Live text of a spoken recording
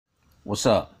What's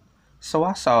up? So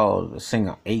I saw the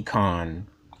singer Akon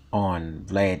on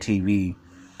Vlad TV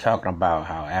talking about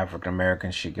how African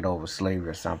Americans should get over slavery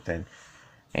or something.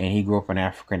 And he grew up in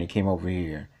Africa and he came over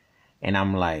here. And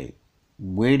I'm like,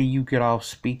 where do you get off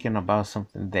speaking about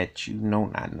something that you know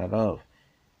not of?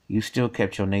 You still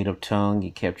kept your native tongue,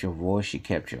 you kept your voice, you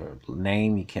kept your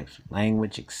name, you kept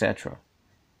language, etc.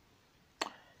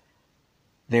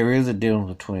 There is a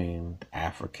difference between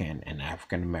African and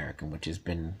African American, which has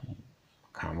been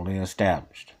commonly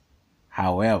established.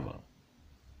 However,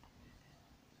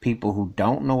 people who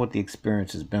don't know what the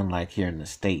experience has been like here in the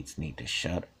States need to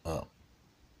shut up.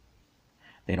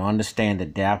 They don't understand the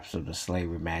depths of the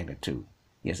slavery magnitude.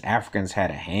 Yes, Africans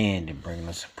had a hand in putting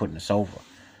us over,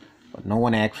 but no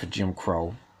one asked for Jim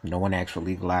Crow. No one asked for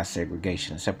legalized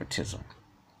segregation and separatism.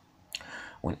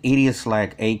 When idiots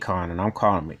like Akon, and I'm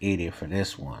calling him an idiot for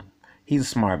this one, he's a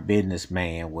smart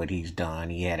businessman, what he's done.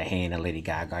 He had a hand in Lady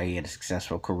Gaga. He had a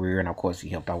successful career, and of course he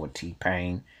helped out with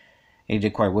T-Pain. And he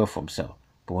did quite well for himself.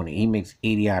 But when he makes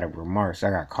idiotic remarks,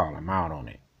 I gotta call him out on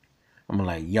it. I'm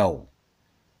like, yo,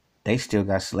 they still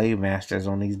got slave masters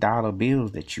on these dollar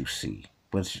bills that you see,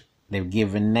 which they're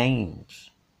giving names.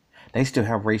 They still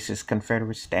have racist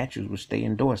Confederate statues, which they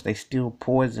endorse. They still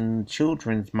poison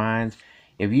children's minds.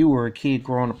 If you were a kid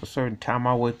growing up a certain time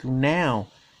all the way through now,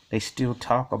 they still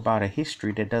talk about a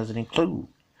history that doesn't include.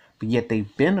 But yet they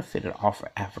benefited off of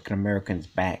African Americans'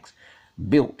 backs,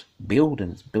 built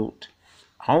buildings, built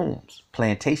homes,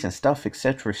 plantations, stuff,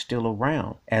 etc. is still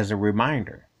around as a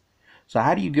reminder. So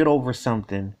how do you get over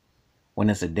something when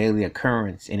it's a daily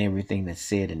occurrence in everything that's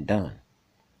said and done?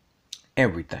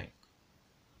 Everything.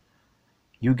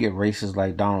 You get racists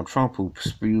like Donald Trump who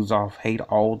spews off hate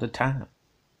all the time.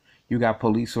 You got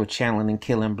police who are channeling and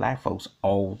killing black folks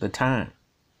all the time.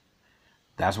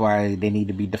 That's why they need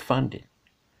to be defunded.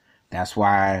 That's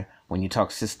why when you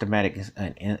talk systematic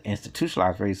and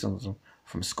institutionalized racism,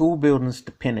 from school buildings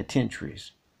to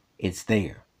penitentiaries, it's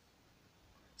there.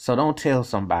 So don't tell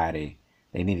somebody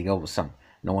they need to get over something.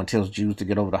 No one tells Jews to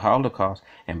get over the Holocaust,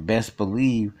 and best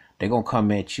believe they're going to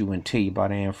come at you and tell you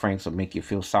about Anne Frank or make you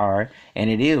feel sorry. And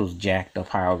it is jacked up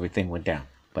how everything went down.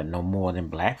 But no more than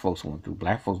black folks went through.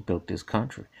 Black folks built this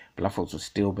country. Black folks have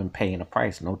still been paying the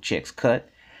price. No checks cut,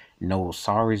 no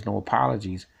sorries, no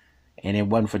apologies. And it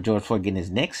wasn't for George Floyd getting his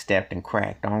neck stepped and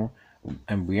cracked on,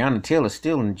 and Breonna Taylor's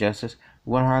still in justice,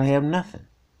 we wouldn't hardly have nothing.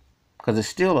 Because it's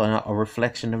still a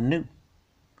reflection of new.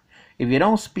 If you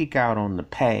don't speak out on the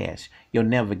past, you'll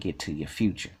never get to your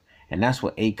future. And that's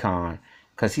what Akon,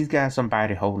 because he's got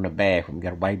somebody holding the bag from him.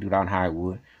 Got a white dude out in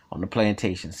Hollywood on the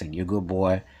plantation saying, you're a good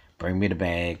boy, bring me the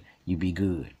bag, you be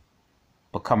good.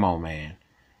 But come on, man.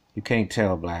 You can't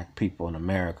tell black people in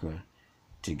America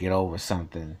to get over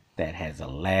something that has a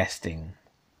lasting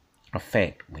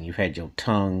effect when you've had your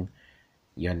tongue,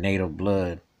 your native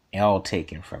blood, all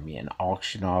taken from you and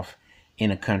auctioned off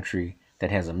in a country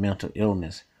that has a mental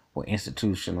illness where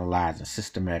institutionalized and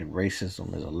systematic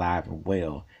racism is alive and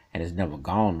well and has never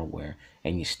gone nowhere,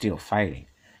 and you're still fighting.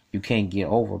 You can't get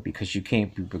over because you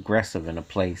can't be progressive in a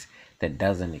place that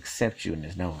doesn't accept you and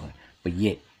there's no, but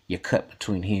yet you're cut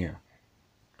between here.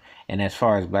 And as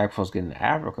far as black folks getting to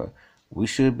Africa, we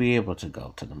should be able to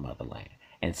go to the motherland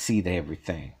and see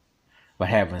everything. But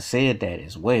having said that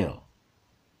as well,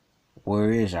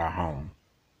 where is our home?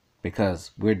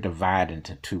 Because we're divided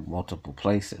into two multiple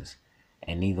places,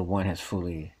 and neither one has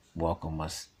fully welcomed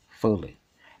us fully.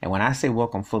 And when I say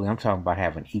welcome fully, I'm talking about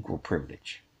having equal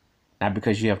privilege. Not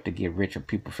because you have to get rich or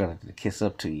people feel like to kiss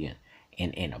up to you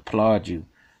and applaud you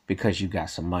because you got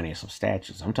some money and some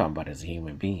statues. I'm talking about as a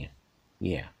human being.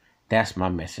 Yeah, that's my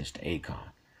message to Akon.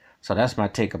 So that's my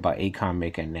take about Akon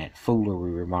making that foolery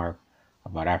remark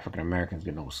about African Americans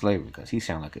getting over slavery, because he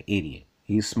sounds like an idiot.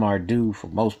 He's a smart dude for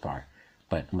most part,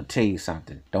 but I'm gonna tell you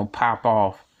something. Don't pop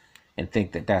off and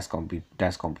think that that's gonna be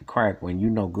crack when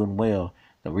you know good and well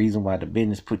the reason why the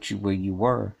business put you where you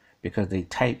were because they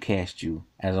typecast you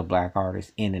as a black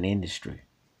artist in an industry,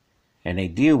 and they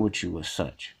deal with you as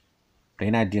such.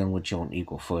 They're not dealing with you on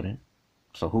equal footing.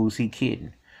 So who's he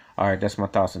kidding? All right, that's my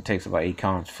thoughts and takes about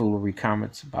Akon's foolery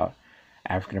comments about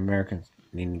African Americans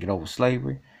needing to get over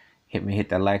slavery. Hit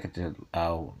that like, hit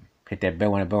that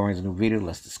bell when the bell rings a new video.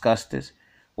 Let's discuss this.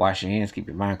 Wash your hands, keep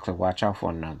your mind clear, watch out for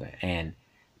one another. And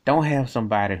don't have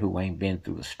somebody who ain't been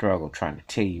through the struggle trying to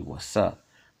tell you what's up,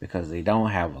 because they don't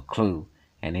have a clue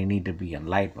and they need to be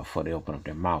enlightened before they open up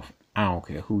their mouth. I don't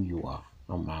care who you are.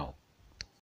 I'm out.